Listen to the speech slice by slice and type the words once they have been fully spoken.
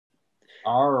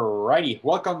Alrighty,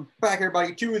 welcome back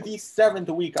everybody to the 7th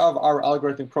week of our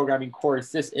algorithmic programming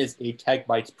course. This is a Tech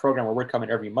Bytes program where we're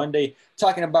coming every Monday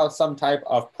talking about some type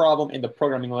of problem in the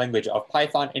programming language of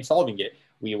Python and solving it.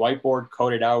 We whiteboard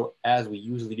code it out as we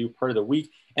usually do per the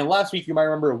week. And last week, you might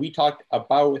remember, we talked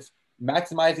about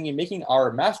maximizing and making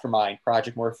our mastermind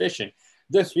project more efficient.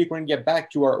 This week, we're going to get back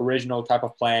to our original type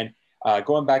of plan,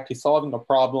 going back to solving a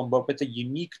problem, but with a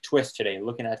unique twist today,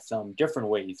 looking at some different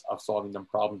ways of solving them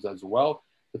problems as well.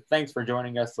 So thanks for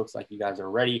joining us. Looks like you guys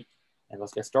are ready, and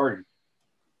let's get started.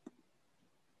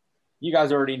 You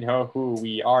guys already know who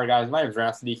we are, guys. My name is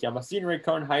Ram Siddiqui. I'm a senior at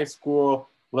Cohen High School.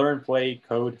 Learn, play,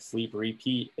 code, sleep,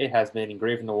 repeat. It has been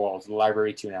engraved in the walls. The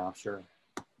library too now, I'm sure.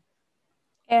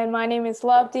 And my name is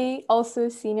Labdi, also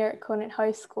senior at Conant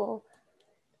High School.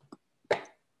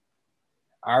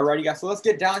 Alrighty, guys, so let's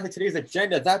get down to today's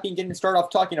agenda. That being, getting started off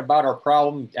talking about our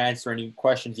problem, answer any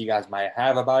questions you guys might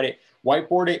have about it,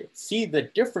 whiteboard it, see the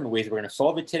different ways we're going to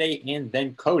solve it today, and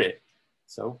then code it.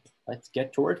 So let's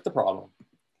get towards the problem.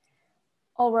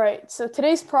 All right, so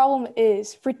today's problem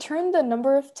is return the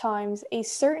number of times a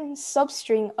certain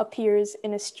substring appears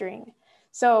in a string.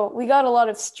 So we got a lot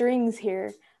of strings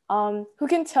here. Who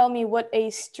can tell me what a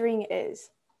string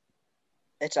is?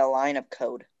 It's a line of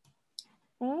code.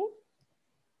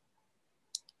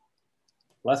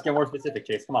 Let's get more specific,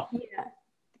 Chase. Come on. Yeah.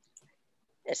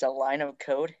 It's a line of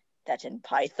code that's in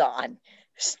Python.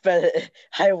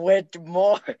 I went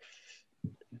more.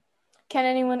 Can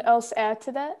anyone else add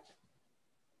to that?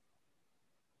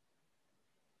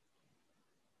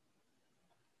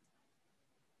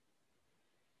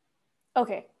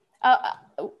 Okay.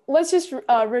 Let's just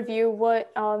review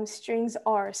what strings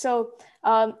are. So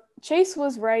Chase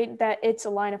was right that it's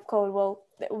a line of code. Well,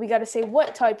 we got to say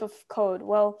what type of code.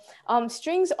 Well,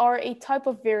 strings are a type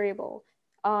of variable.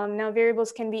 Now,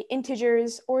 variables can be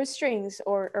integers or strings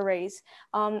or arrays,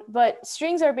 but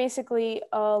strings are basically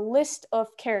a list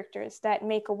of characters that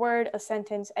make a word, a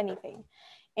sentence, anything.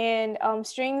 And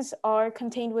strings are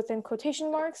contained within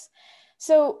quotation marks.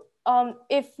 So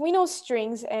if we know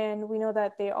strings and we know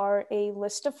that they are a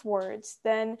list of words,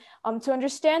 then to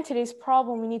understand today's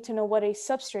problem, we need to know what a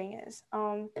substring is.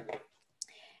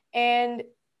 And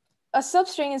a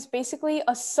substring is basically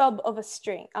a sub of a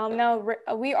string. Now,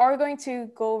 we are going to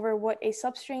go over what a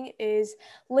substring is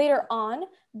later on,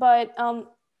 but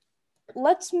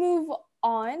let's move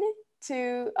on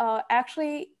to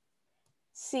actually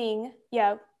seeing,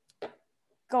 go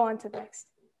on to the next.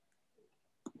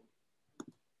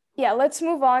 Yeah, let's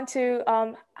move on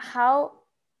to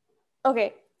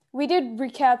okay, we did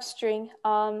recap string.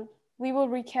 We will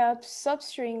recap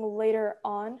substring later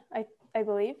on, I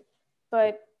believe,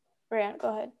 but Brian, go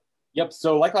ahead. Yep,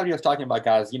 so like Claudia was talking about,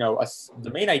 guys,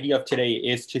 the main idea of today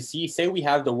is to say we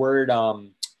have the word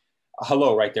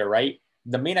hello right there, right?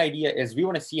 The main idea is we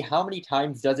want to see how many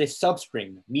times does a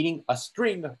substring, meaning a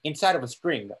string inside of a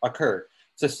string, occur.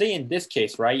 So say in this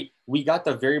case, right, we got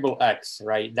the variable x,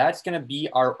 right? That's going to be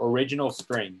our original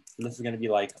string. So this is going to be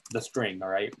like the string, all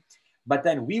right? But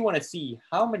then we want to see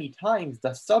how many times the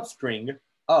substring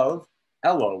of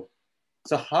hello.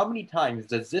 So how many times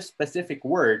does this specific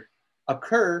word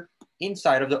occur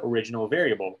inside of the original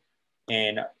variable?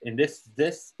 And in this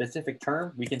specific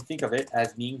term, we can think of it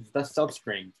as being the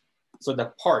substring. So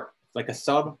the part, like a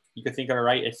sub, you can think of it,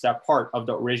 right? It's that part of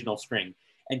the original string.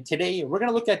 And today we're going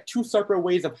to look at two separate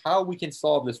ways of how we can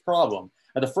solve this problem.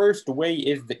 Now, the first way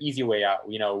is the easy way out.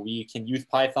 We can use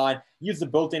Python, use the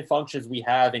built-in functions we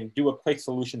have, and do a quick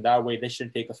solution that way. This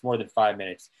shouldn't take us more than 5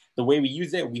 minutes. The way we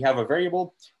use it, we have a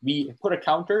variable. We put a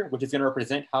counter, which is going to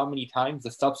represent how many times the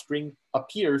substring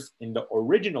appears in the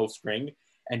original string,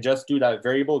 and just do that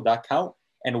variable, that count,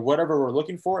 and whatever we're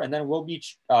looking for, and then we'll be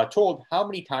told how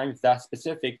many times that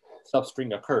specific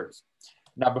substring occurs.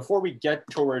 Now, before we get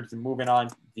towards moving on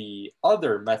the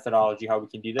other methodology, how we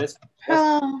can do this,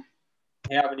 hey,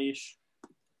 Avanish,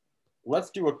 let's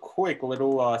do a quick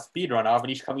little speed run.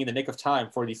 Avanish coming in the nick of time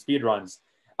for these speed runs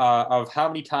of how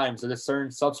many times does a certain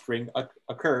substring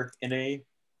occur in a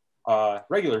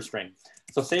regular string.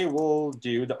 So say we'll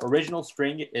do the original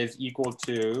string is equal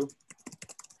to,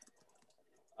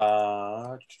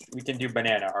 we can do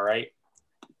banana, all right?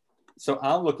 So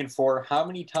I'm looking for how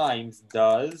many times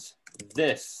does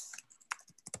this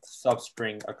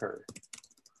substring occur.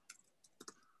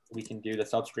 We can do the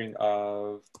substring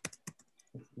of,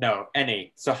 no, NA.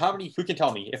 So how many, who can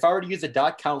tell me? If I were to use a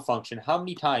dot count function, how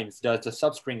many times does the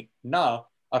substring na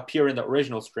appear in the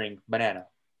original string banana?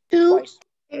 Two.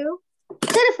 To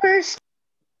the first.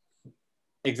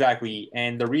 Exactly.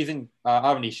 And the reason,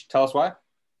 Avanish, tell us why.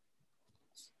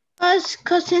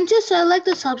 Cause since you said like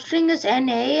the substring is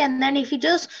NA, and then if you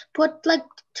just put like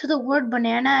to the word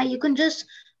banana, you can just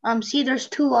see there's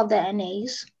two of the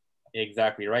NAs.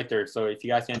 Exactly, right there. So if you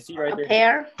guys can see right A there.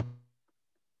 pair.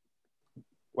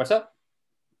 What's up?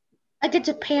 Like it's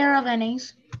a pair of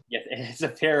NAs. Yes, it's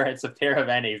a pair of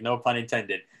NAs, no pun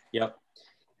intended. Yep.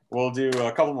 We'll do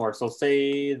a couple more. So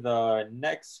say the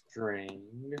next string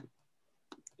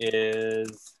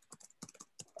is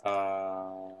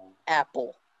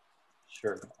Apple.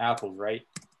 Sure, apples, right?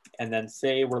 And then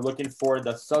say we're looking for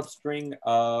the substring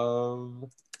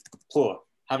of plural.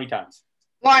 How many times?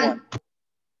 One.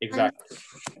 Exactly.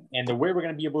 And the way we're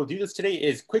going to be able to do this today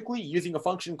is quickly using a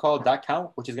function called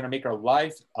 .count, which is going to make our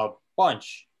lives a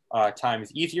bunch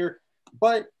times easier.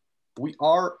 But we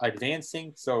are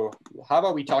advancing, so how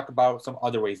about we talk about some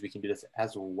other ways we can do this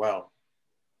as well?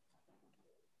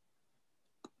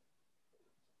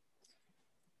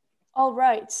 All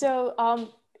right, so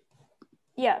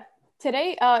yeah,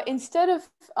 today instead of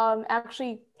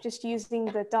actually just using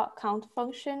the .count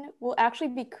function, we'll actually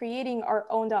be creating our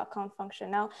own .count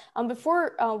function. Now,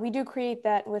 before we do create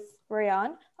that with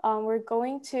Rayan, we're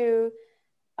going to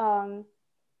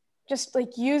just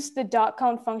like use the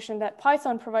 .count function that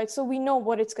Python provides so we know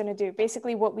what it's going to do,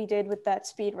 basically what we did with that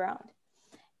speed round.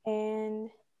 And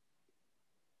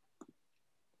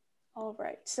all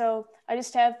right, so I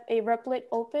just have a replit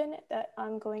open that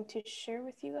I'm going to share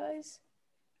with you guys.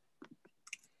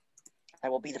 I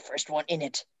will be the first one in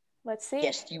it. Let's see.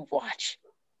 Yes, you watch.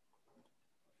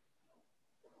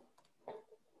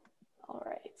 All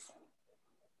right.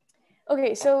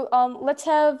 Okay, so let's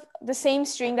have the same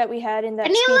string that we had in that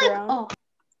speed round. Oh,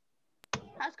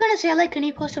 I was gonna say like, can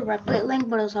you post a Replit link,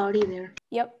 but it was already there.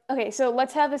 Yep. Okay, so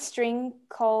let's have a string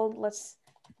called. Let's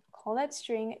call that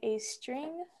string a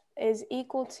string is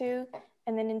equal to,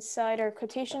 and then inside our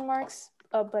quotation marks,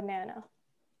 a banana.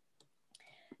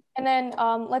 And then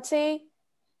let's say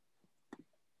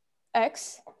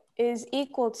x is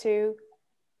equal to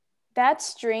that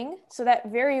string, so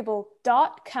that variable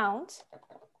 .count.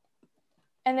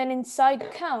 And then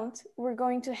inside count, we're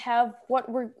going to have what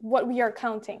we are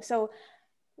counting. So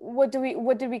what did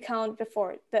we count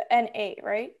before? The NA,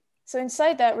 right? So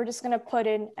inside that, we're just going to put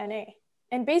in NA.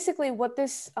 And basically what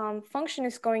this function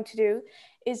is going to do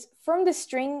is from the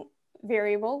string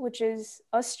variable, which is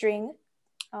a string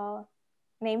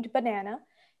named banana,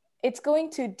 it's going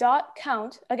to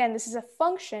 .count. Again, this is a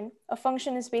function. A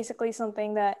function is basically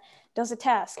something that does a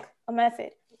task, a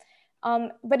method.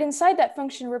 But inside that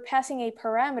function, we're passing a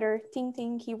parameter,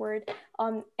 ting keyword,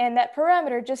 and that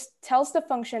parameter just tells the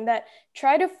function that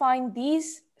try to find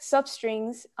these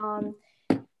substrings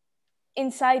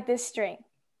inside this string.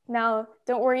 Now,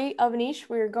 don't worry, Avanish,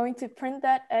 we're going to print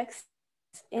that X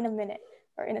in a minute,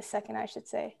 or in a second, I should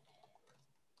say.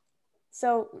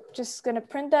 So just gonna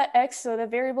print that X, so the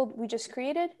variable we just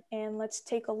created, and let's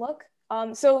take a look.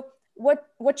 So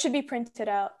what should be printed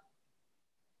out?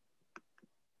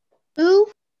 Ooh.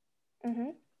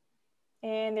 And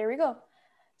there we go.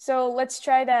 So let's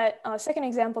try that second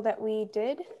example that we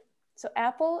did. So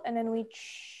apple, and then we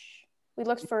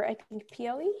looked for, I think,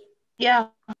 PLE. Yeah.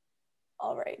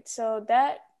 All right, so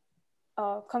that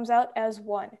comes out as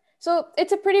 1. So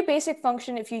it's a pretty basic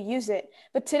function if you use it.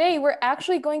 But today we're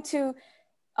actually going to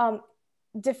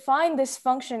define this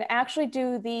function, actually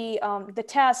do the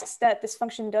tasks that this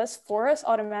function does for us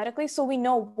automatically, so we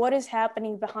know what is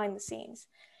happening behind the scenes.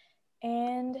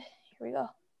 And here we go.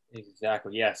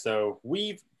 Exactly. Yeah. So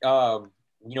we've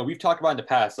talked about in the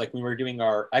past, like when we were doing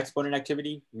our exponent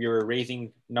activity, we were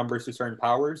raising numbers to certain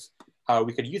powers. How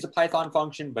we could use a Python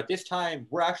function, but this time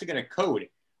we're actually going to code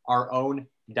our own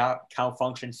 .count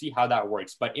function, see how that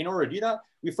works. But in order to do that,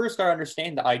 we first got to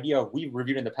understand the idea we've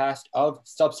reviewed in the past of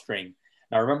substring.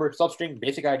 Now remember, substring,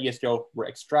 basic idea still, we're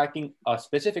extracting a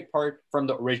specific part from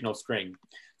the original string.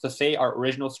 So say our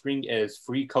original string is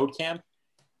free code camp.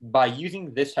 By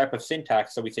using this type of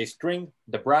syntax, so we say string,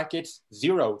 the brackets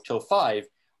 0 till 5,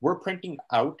 we're printing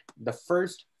out the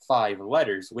first 5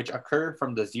 letters, which occur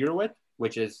from the 0th,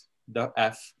 which is the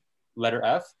letter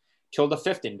F, till the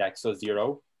 5th index, so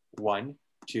 0, 1,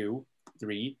 2,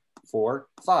 3, 4,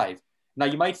 5. Now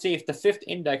you might say if the 5th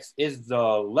index is the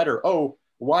letter O,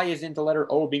 why isn't the letter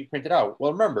O being printed out?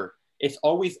 Well, remember, it's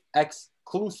always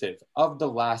exclusive of the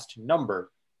last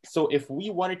number. So if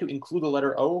we wanted to include the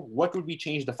letter O, what would we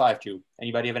change the 5 to?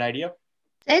 Anybody have an idea?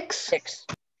 6.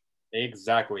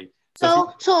 Exactly.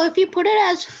 So if you put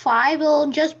it as 5, it'll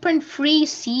just print free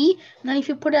C. And then if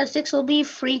you put it as 6, it'll be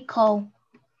free co.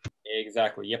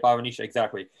 Exactly. Yep, Avanisha,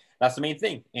 exactly. That's the main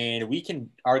thing. And we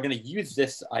are going to use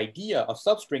this idea of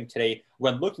substring today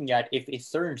when looking at if a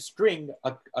certain string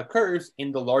occurs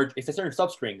in the large, if a certain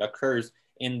substring occurs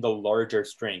in the larger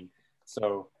string.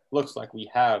 So looks like we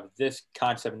have this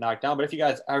concept knocked down. But if you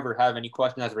guys ever have any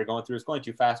questions as we're going through, it's going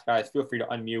too fast, guys, feel free to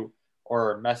unmute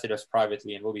or message us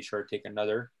privately and we'll be sure to take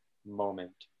another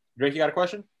moment. Drake, you got a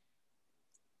question?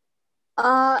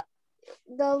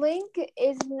 The link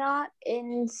is not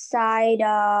inside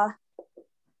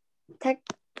the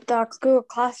Google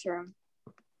Classroom.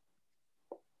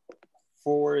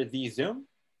 For the Zoom?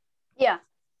 Yeah.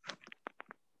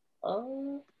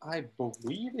 I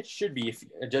believe it should be. If you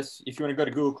want to go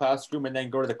to Google Classroom and then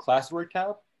go to the classwork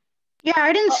tab. Yeah,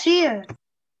 I didn't see it.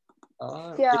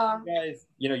 Yeah. You guys,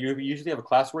 you usually have a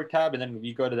classwork tab, and then when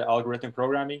you go to the algorithmic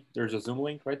programming, there's a Zoom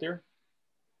link right there.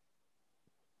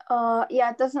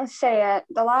 Yeah, it doesn't say it.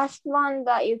 The last one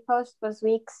that you posted was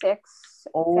week 6.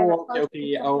 Oh,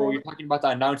 okay. Oh, you're talking about the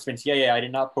announcements. Yeah. I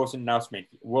did not post an announcement.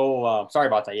 We'll, sorry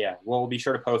about that. Yeah, we'll be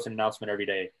sure to post an announcement every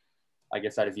day. I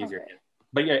guess that is easier. Okay.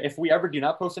 But yeah, if we ever do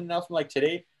not post an announcement like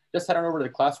today, just head on over to the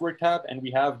classwork tab, and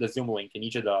we have the Zoom link in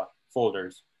each of the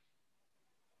folders.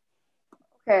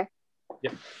 Okay.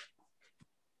 Yep.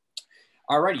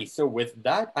 Alrighty, so with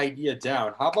that idea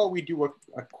down, how about we do a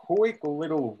quick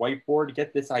little whiteboard to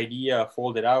get this idea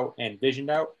folded out and visioned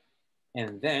out,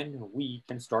 and then we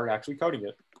can start actually coding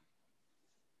it.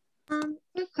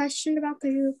 A question about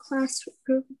the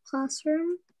Google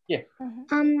Classroom. Yeah.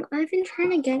 I've been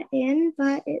trying to get in,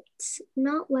 but it's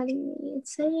not letting me.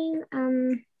 It's saying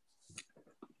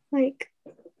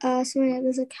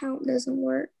this account doesn't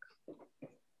work.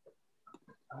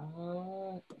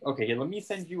 Okay, here, let me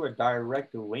send you a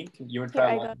direct link. You want to Yeah,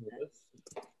 try logging into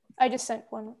this? I just sent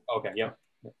one. Okay, yep.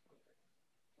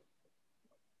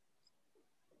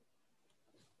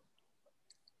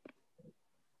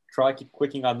 Try keep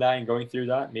clicking on that and going through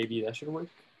that. Maybe that should work.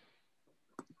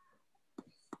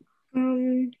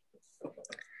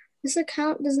 This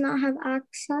account does not have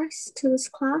access to this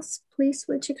class. Please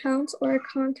switch accounts or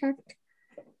contact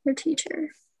your teacher.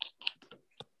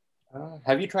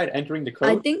 Have you tried entering the code?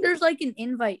 I think there's like an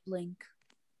invite link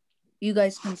you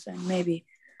guys can send, maybe.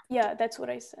 Yeah, that's what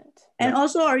I sent. And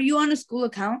also, are you on a school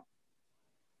account?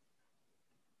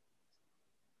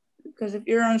 Because if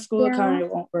you're on a school account, it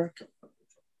won't work.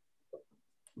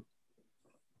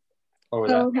 Oh,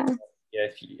 that. Okay.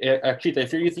 Yeah, actually,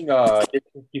 if you're using a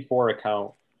 54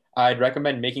 account, I'd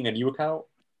recommend making a new account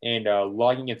and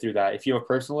logging in through that. If you have a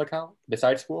personal account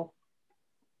besides school.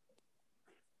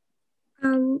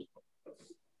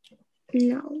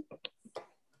 No.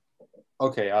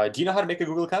 Okay. Do you know how to make a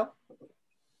Google account?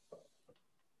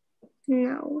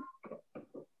 No.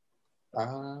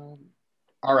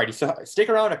 Alrighty. So stick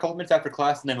around a couple minutes after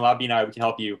class, and then Labby and we can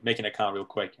help you make an account real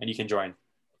quick, and you can join.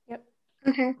 Yep.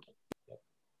 Okay.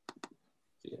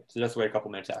 So just wait a couple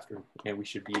minutes after, and we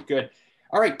should be good.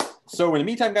 All right. So in the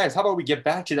meantime, guys, how about we get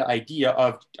back to the idea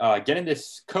of getting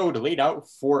this code laid out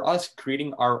for us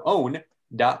creating our own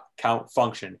 .count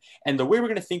function. And the way we're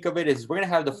going to think of it is we're going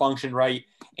to have the function, right?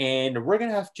 And we're going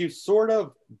to have to sort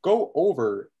of go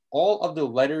over all of the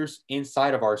letters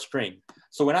inside of our string.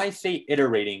 So when I say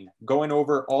iterating, going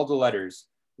over all the letters,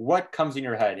 what comes in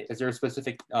your head? Is there a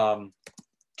specific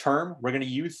term we're going to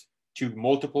use to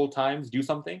multiple times do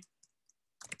something?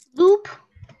 Loop.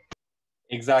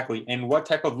 Exactly. And what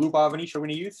type of loop, Avanish, are we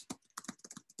going to use?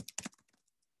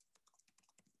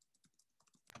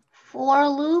 For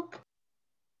loop.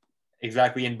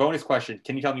 Exactly. And bonus question,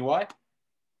 can you tell me why?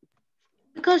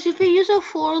 Because if you use a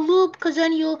for loop, because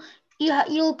then you'll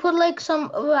put like some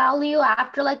value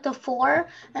after like the for,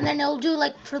 and then it'll do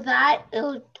like for that,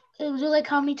 it'll do like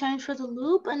how many times for the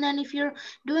loop. And then if you're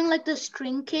doing like the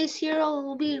string case here, it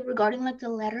will be regarding like the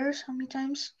letters, how many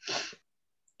times.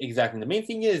 Exactly. The main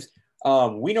thing is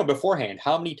we know beforehand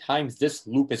how many times this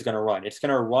loop is going to run. It's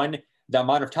going to run the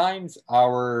amount of times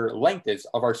our length is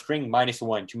of our string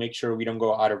 -1 to make sure we don't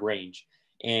go out of range.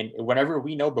 And whenever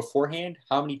we know beforehand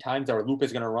how many times our loop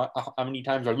is going to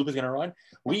run,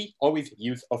 we always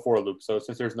use a for loop. So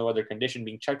since there's no other condition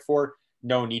being checked for,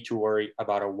 no need to worry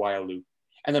about a while loop.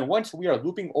 And then once we are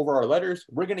looping over our letters,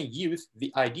 we're going to use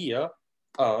the idea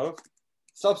of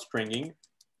substringing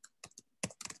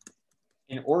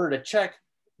in order to check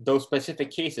those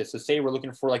specific cases. So say we're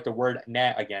looking for like the word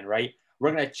na again, right?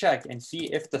 We're going to check and see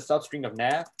if the substring of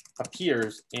na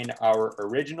appears in our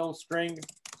original string.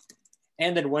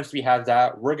 And then once we have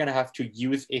that, we're going to have to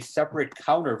use a separate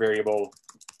counter variable,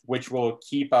 which will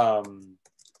keep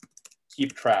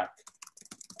track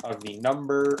of the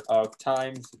number of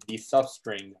times the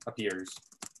substring appears.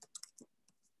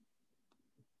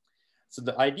 So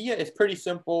the idea is pretty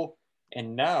simple.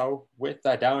 And now with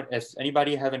that down, does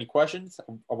anybody have any questions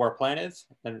of what our plan is?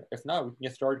 And if not, we can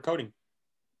get started coding.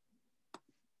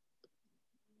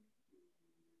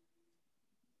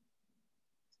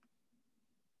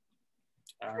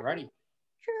 Alrighty.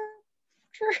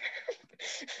 Sure.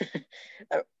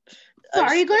 So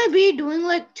are you gonna be doing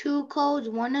like two codes?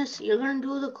 One is you're gonna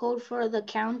do the code for the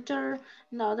counter,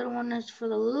 and the other one is for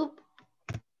the loop.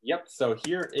 Yep. So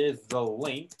here is the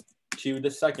link to the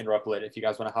second Replit. If you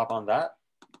guys want to hop on that.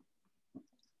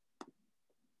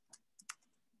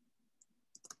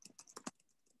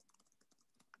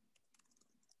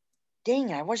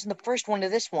 Dang, I wasn't the first one to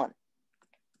this one.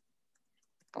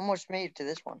 Almost made it to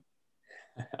this one.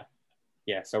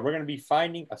 Yeah, so we're going to be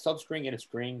finding a substring and a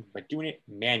string, but doing it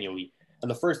manually. And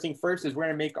the first thing first is we're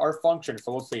going to make our function.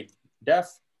 So we'll say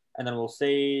def, and then we'll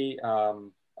say,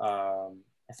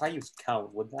 if I use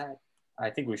count, would that? I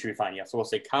think we should be fine. Yeah, so we'll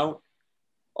say count,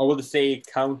 or we'll just say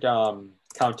count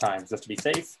times, just to be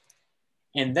safe.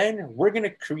 And then we're going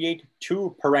to create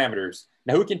two parameters.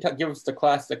 Now, who can give us the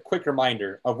class a quick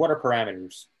reminder of what are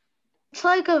parameters? It's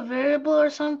like a variable or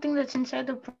something that's inside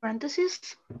the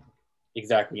parentheses.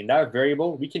 Exactly, and that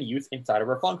variable we can use inside of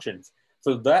our functions.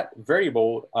 So that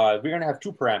variable, we're going to have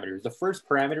two parameters. The first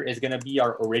parameter is going to be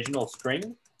our original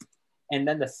string, and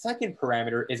then the second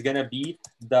parameter is going to be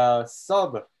the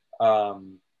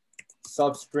substring.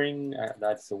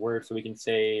 That's the word. So we can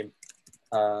say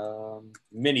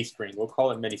mini string. We'll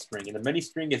call it mini string, and the mini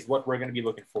string is what we're going to be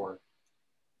looking for.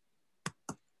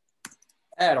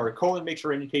 Add our colon. Make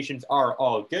sure indentations are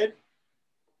all good.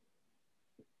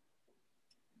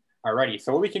 Alrighty,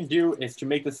 so what we can do is to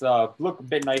make this look a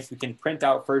bit nice, we can print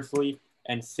out firstly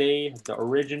and say the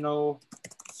original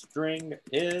string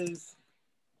is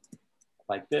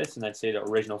like this, and then say the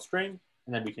original string,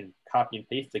 and then we can copy and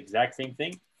paste the exact same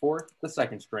thing for the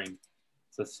second string.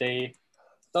 So say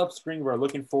substring we're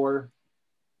looking for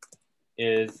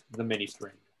is the mini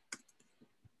string.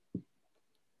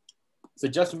 So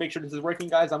just to make sure this is working,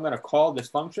 guys, I'm going to call this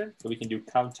function so we can do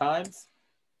count times.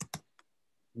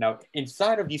 Now,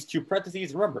 inside of these two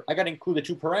parentheses, remember, I got to include the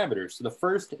two parameters. So the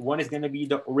first one is going to be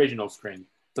the original string.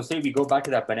 So say we go back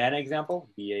to that banana example,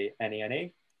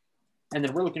 B-A-N-A-N-A, and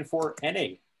then we're looking for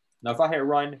NA. Now, if I hit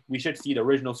run, we should see the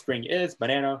original string is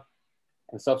banana,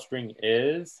 and the substring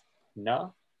is na.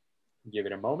 Give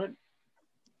it a moment.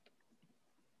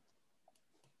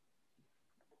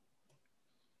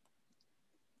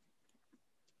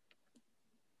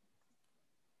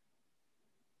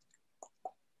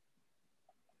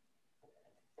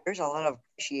 There's a lot of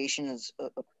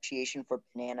appreciation for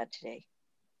banana today.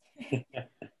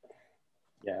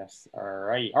 Yes. All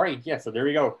right. All right. Yeah. So there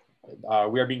we go.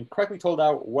 We are being correctly told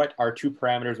out what are two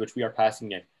parameters which we are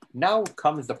passing in. Now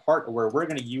comes the part where we're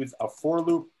going to use a for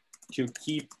loop to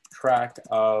keep track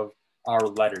of our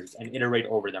letters and iterate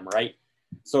over them, right?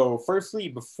 So firstly,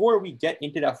 before we get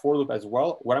into that for loop as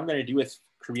well, what I'm going to do is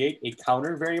create a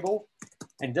counter variable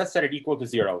and just set it equal to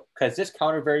 0, because this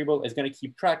counter variable is going to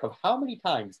keep track of how many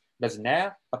times does na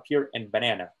appear in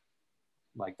banana,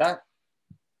 like that.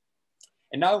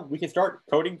 And now we can start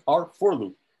coding our for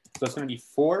loop. So it's going to be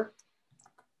for,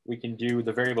 we can do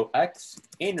the variable x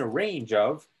in a range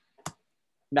of,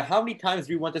 now how many times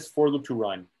do we want this for loop to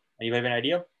run? Anybody have an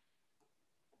idea?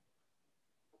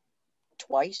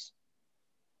 Twice?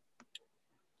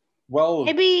 Well,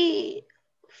 maybe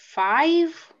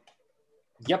 5.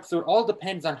 Yep, so it all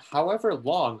depends on however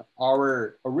long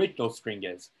our original string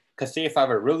is. Because say if I have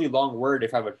a really long word,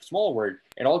 if I have a small word,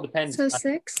 it all depends. So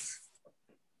 6?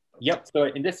 Yep, so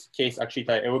in this case, actually,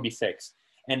 it would be 6.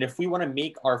 And if we want to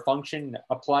make our function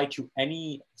apply to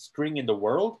any string in the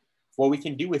world, what we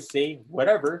can do is say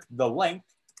whatever the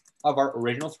length of our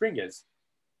original string is.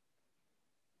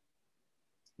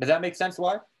 Does that make sense,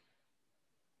 why?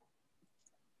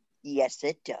 Yes,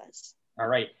 it does. All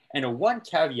right, and one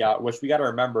caveat, which we got to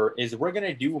remember, is we're going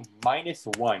to do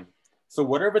 -1. So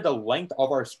whatever the length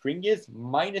of our string is,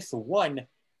 -1,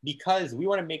 because we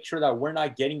want to make sure that we're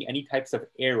not getting any types of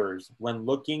errors when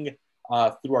looking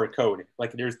through our code.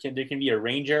 Like there can be a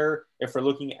range error if we're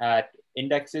looking at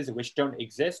indexes which don't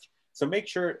exist. So make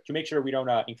sure we don't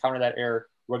encounter that error,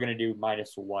 we're going to do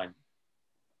 -1.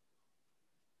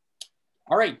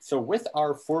 All right, so with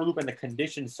our for loop and the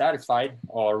conditions satisfied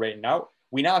all written out,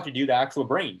 we now have to do the actual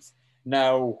brains.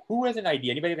 Now, who has an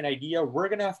idea? Anybody have an idea? We're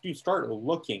going to have to start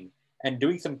looking and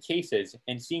doing some cases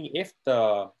and seeing if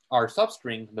our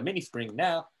substring, the mini string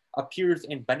now, appears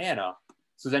in banana.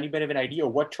 So does anybody have an idea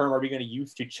what term are we going to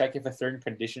use to check if a certain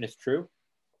condition is true?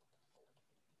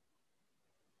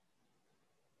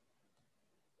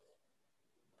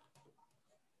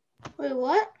 Wait,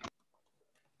 what?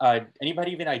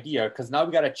 Anybody have an idea? Because now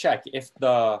we got to check if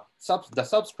the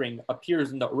substring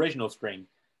appears in the original string,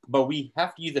 but we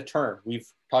have to use a term we've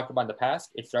talked about in the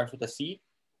past. It starts with a C.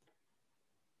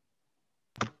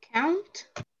 Count.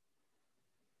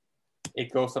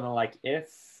 It goes something like if.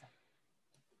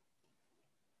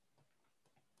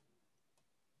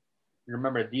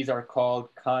 Remember, these are called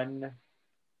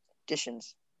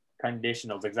Conditionals,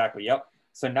 exactly, yep.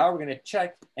 So now we're going to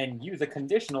check and use a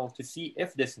conditional to see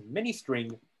if this mini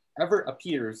string ever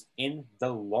appears in the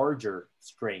larger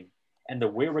string. And the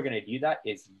way we're going to do that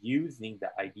is using the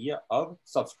idea of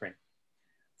substring.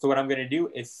 So what I'm going to do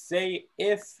is say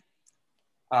if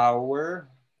our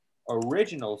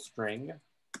original string,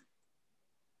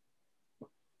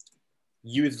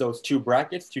 use those two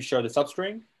brackets to show the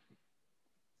substring,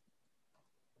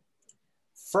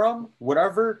 from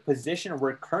whatever position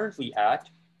we're currently at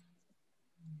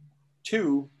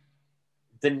to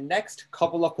the next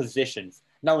couple of positions.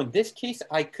 Now, in this case,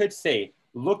 I could say,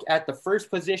 look at the first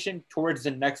position towards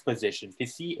the next position to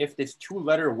see if this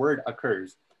two-letter word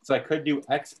occurs. So I could do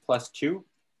x plus 2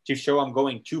 to show I'm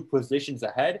going 2 positions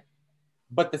ahead.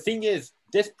 But the thing is,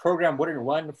 this program wouldn't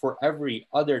run for every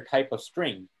other type of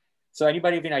string. So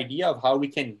anybody have an idea of how we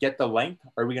can get the length?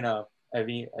 Are we gonna,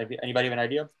 anybody have an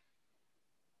idea?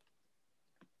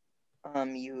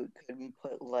 You could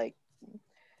put like,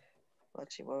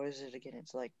 let's see, what was it again?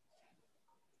 It's like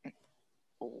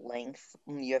length.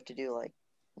 You have to do like,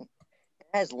 it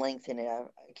has length in it. I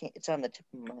can't, it's on the tip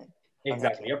of my.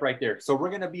 Exactly, yep, right there. So we're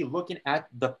gonna be looking at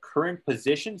the current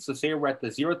position. So say we're at the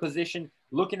 0th position,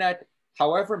 looking at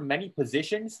however many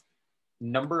positions,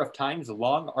 number of times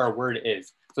long our word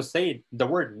is. So say the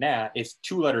word na is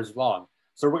 2 letters long.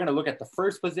 So we're gonna look at the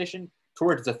first position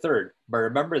towards the third. But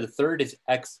remember, the third is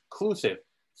exclusive.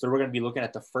 So we're gonna be looking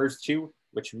at the first 2,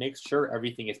 which makes sure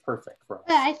everything is perfect for us.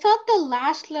 Yeah, I thought the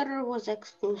last letter was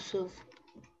exclusive.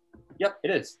 Yep,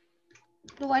 it is.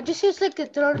 No, I just use like the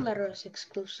third letter is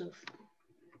exclusive.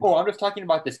 Oh, I'm just talking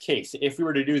about this case. If we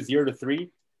were to do 0 to 3,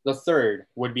 the third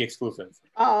would be exclusive.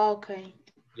 Oh, okay.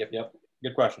 Yep.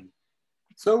 Good question.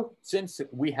 So since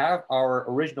we have our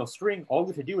original string, all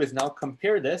we have to do is now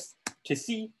compare this to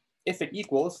see if it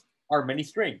equals our mini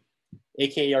string,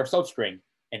 aka our substring.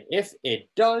 And if it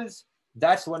does,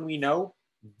 that's when we know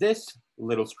this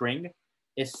little string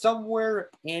is somewhere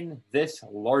in this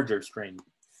larger string.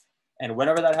 And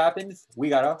whenever that happens, we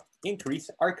gotta increase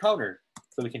our counter.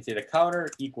 So we can say the counter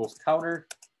equals counter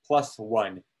plus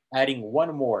 1, adding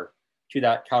 1 more to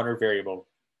that counter variable.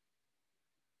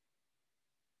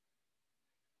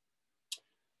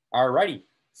 Alrighty,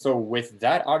 so with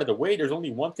that out of the way, there's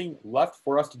only one thing left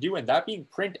for us to do, and that being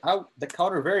print out the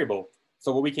counter variable.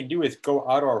 So what we can do is go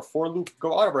out of our for loop,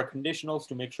 go out of our conditionals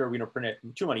to make sure we don't print it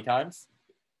too many times,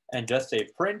 and just say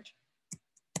print.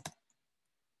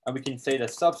 And we can say the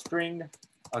substring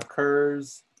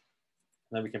occurs,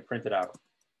 and then we can print it out.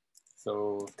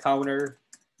 So counter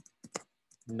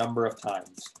number of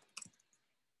times.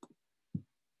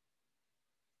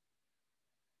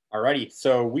 Alrighty,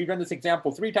 so we've done this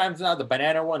example 3 times now. The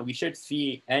banana one, we should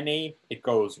see NA, it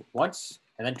goes once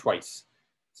and then twice.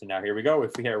 So now here we go.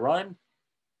 If we hit run,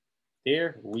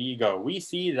 there we go. We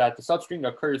see that the substring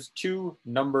occurs two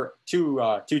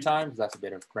times. That's a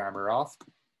bit of grammar off.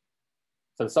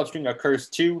 So the substring occurs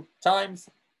 2 times,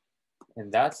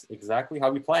 and that's exactly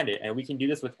how we planned it. And we can do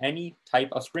this with any type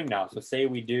of string now. So say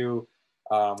we do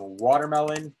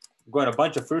watermelon. I'm going a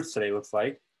bunch of fruits today, looks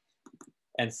like.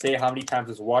 And say how many times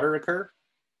does water occur?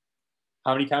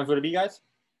 How many times would it be, guys?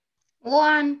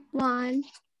 1. And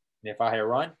if I hit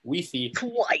run, we see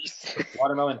twice.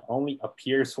 Watermelon only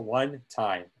appears 1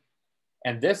 time.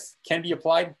 And this can be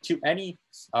applied to any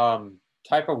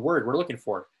type of word we're looking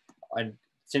for. And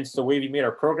since the way we made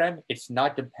our program, it's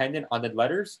not dependent on the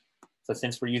letters. So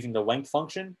since we're using the length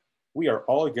function, we are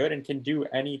all good and can do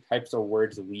any types of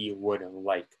words we would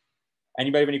like.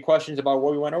 Anybody have any questions about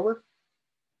what we went over?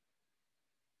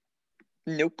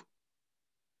 Nope.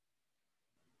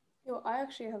 Yo, I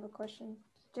actually have a question,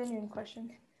 genuine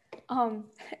question.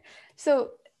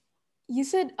 So you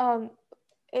said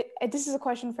this is a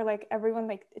question for like everyone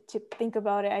like to think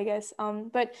about it, I guess.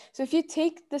 But so if you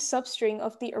take the substring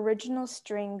of the original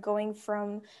string going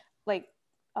from like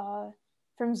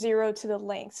from 0 to the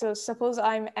length. So suppose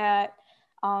I'm at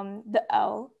the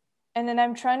L, and then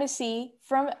I'm trying to see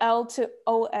from L to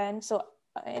ON. So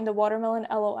in the watermelon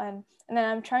LON, and then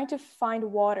I'm trying to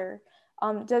find water.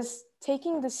 Does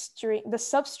taking the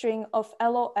substring of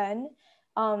LON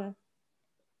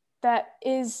that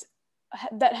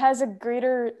has a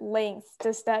greater length,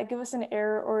 does that give us an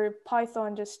error, or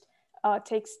Python just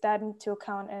takes that into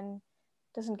account and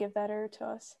doesn't give that error to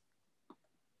us?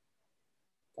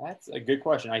 That's a good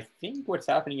question. I think what's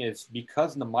happening is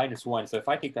because of the -1. So if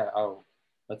I take that out,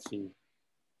 let's see.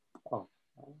 Oh,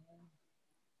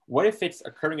 what if it's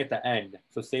occurring at the end?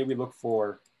 So say we look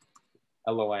for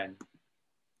LON.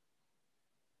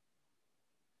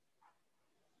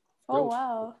 Oh,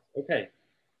 wow. Okay,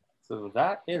 so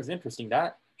that is interesting.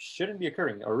 That shouldn't be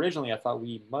occurring. Originally, I thought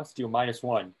we must do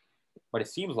 -1, but it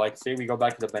seems like, say we go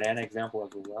back to the banana example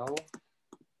as well.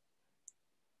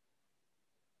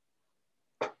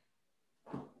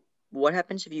 What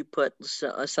happens if you put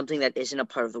something that isn't a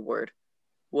part of the word?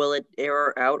 Will it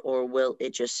error out or will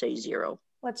it just say 0?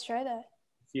 Let's try that.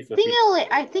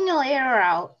 I think it'll error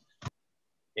out.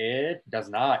 It does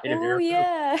not. It is Oh, error-proof.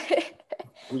 yeah.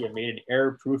 We have made an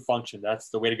error-proof function. That's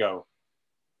the way to go.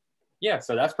 Yeah,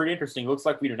 so that's pretty interesting. Looks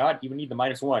like we do not even need the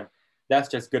 -1. That's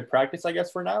just good practice, I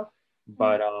guess, for now.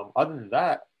 But other than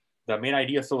that, the main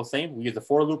idea is still the same. We use the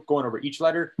for loop going over each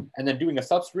letter and then doing a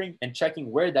substring and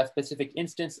checking where that specific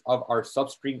instance of our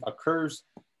substring occurs,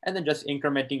 and then just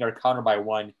incrementing our counter by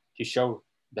 1 to show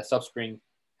the substring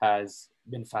has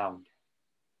been found.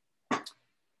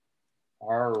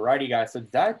 Alrighty, guys. So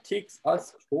that takes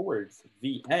us towards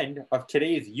the end of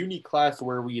today's uni class,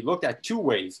 where we looked at 2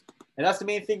 ways. And that's the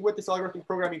main thing with this algorithmic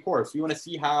programming course. We want to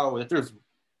see how that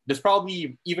there's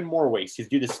probably even more ways to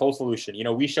do this whole solution. You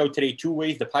know, we showed today 2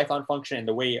 ways, the Python function and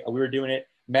the way we were doing it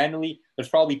manually. There's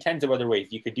probably tens of other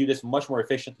ways. You could do this much more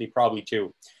efficiently, probably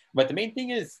too. But the main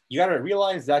thing is you got to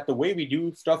realize that the way we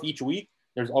do stuff each week,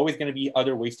 there's always going to be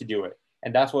other ways to do it.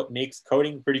 And that's what makes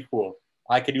coding pretty cool.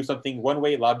 I could do something one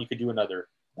way, Labdi could do another.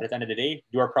 But at the end of the day,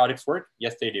 do our projects work?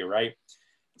 Yes, they do, right?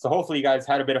 So hopefully you guys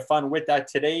had a bit of fun with that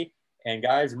today. And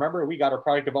guys, remember, we got our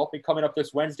product development coming up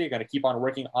this Wednesday. Going to keep on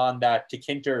working on that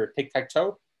Tic-Hinter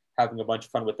Tic-Tac-Toe, having a bunch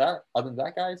of fun with that. Other than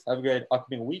that, guys, have a good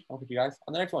upcoming week. I'll see you guys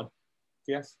on the next one.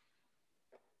 See you guys.